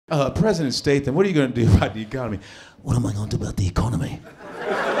President Statham, what are you going to do about the economy? What am I going to do about the economy?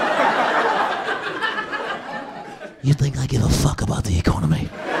 You think I give a fuck about the economy?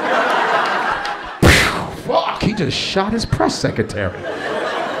 Fuck, he just shot his press secretary.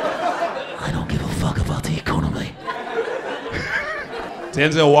 I don't give a fuck about the economy.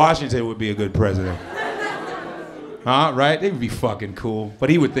 Denzel Washington would be a good president. Huh, right? They would be fucking cool. But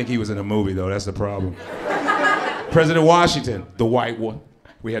he would think he was in a movie, though. That's the problem. President Washington, the white one.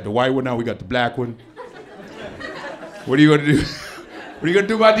 We had the white one, now we got the black one. What are you gonna do? What are you gonna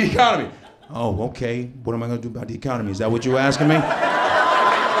do about the economy? Oh, okay. What am I gonna do about the economy? Is that what you asking me?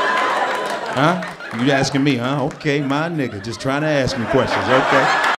 Huh? You asking me, huh? Okay, my nigga, just trying to ask me questions, okay?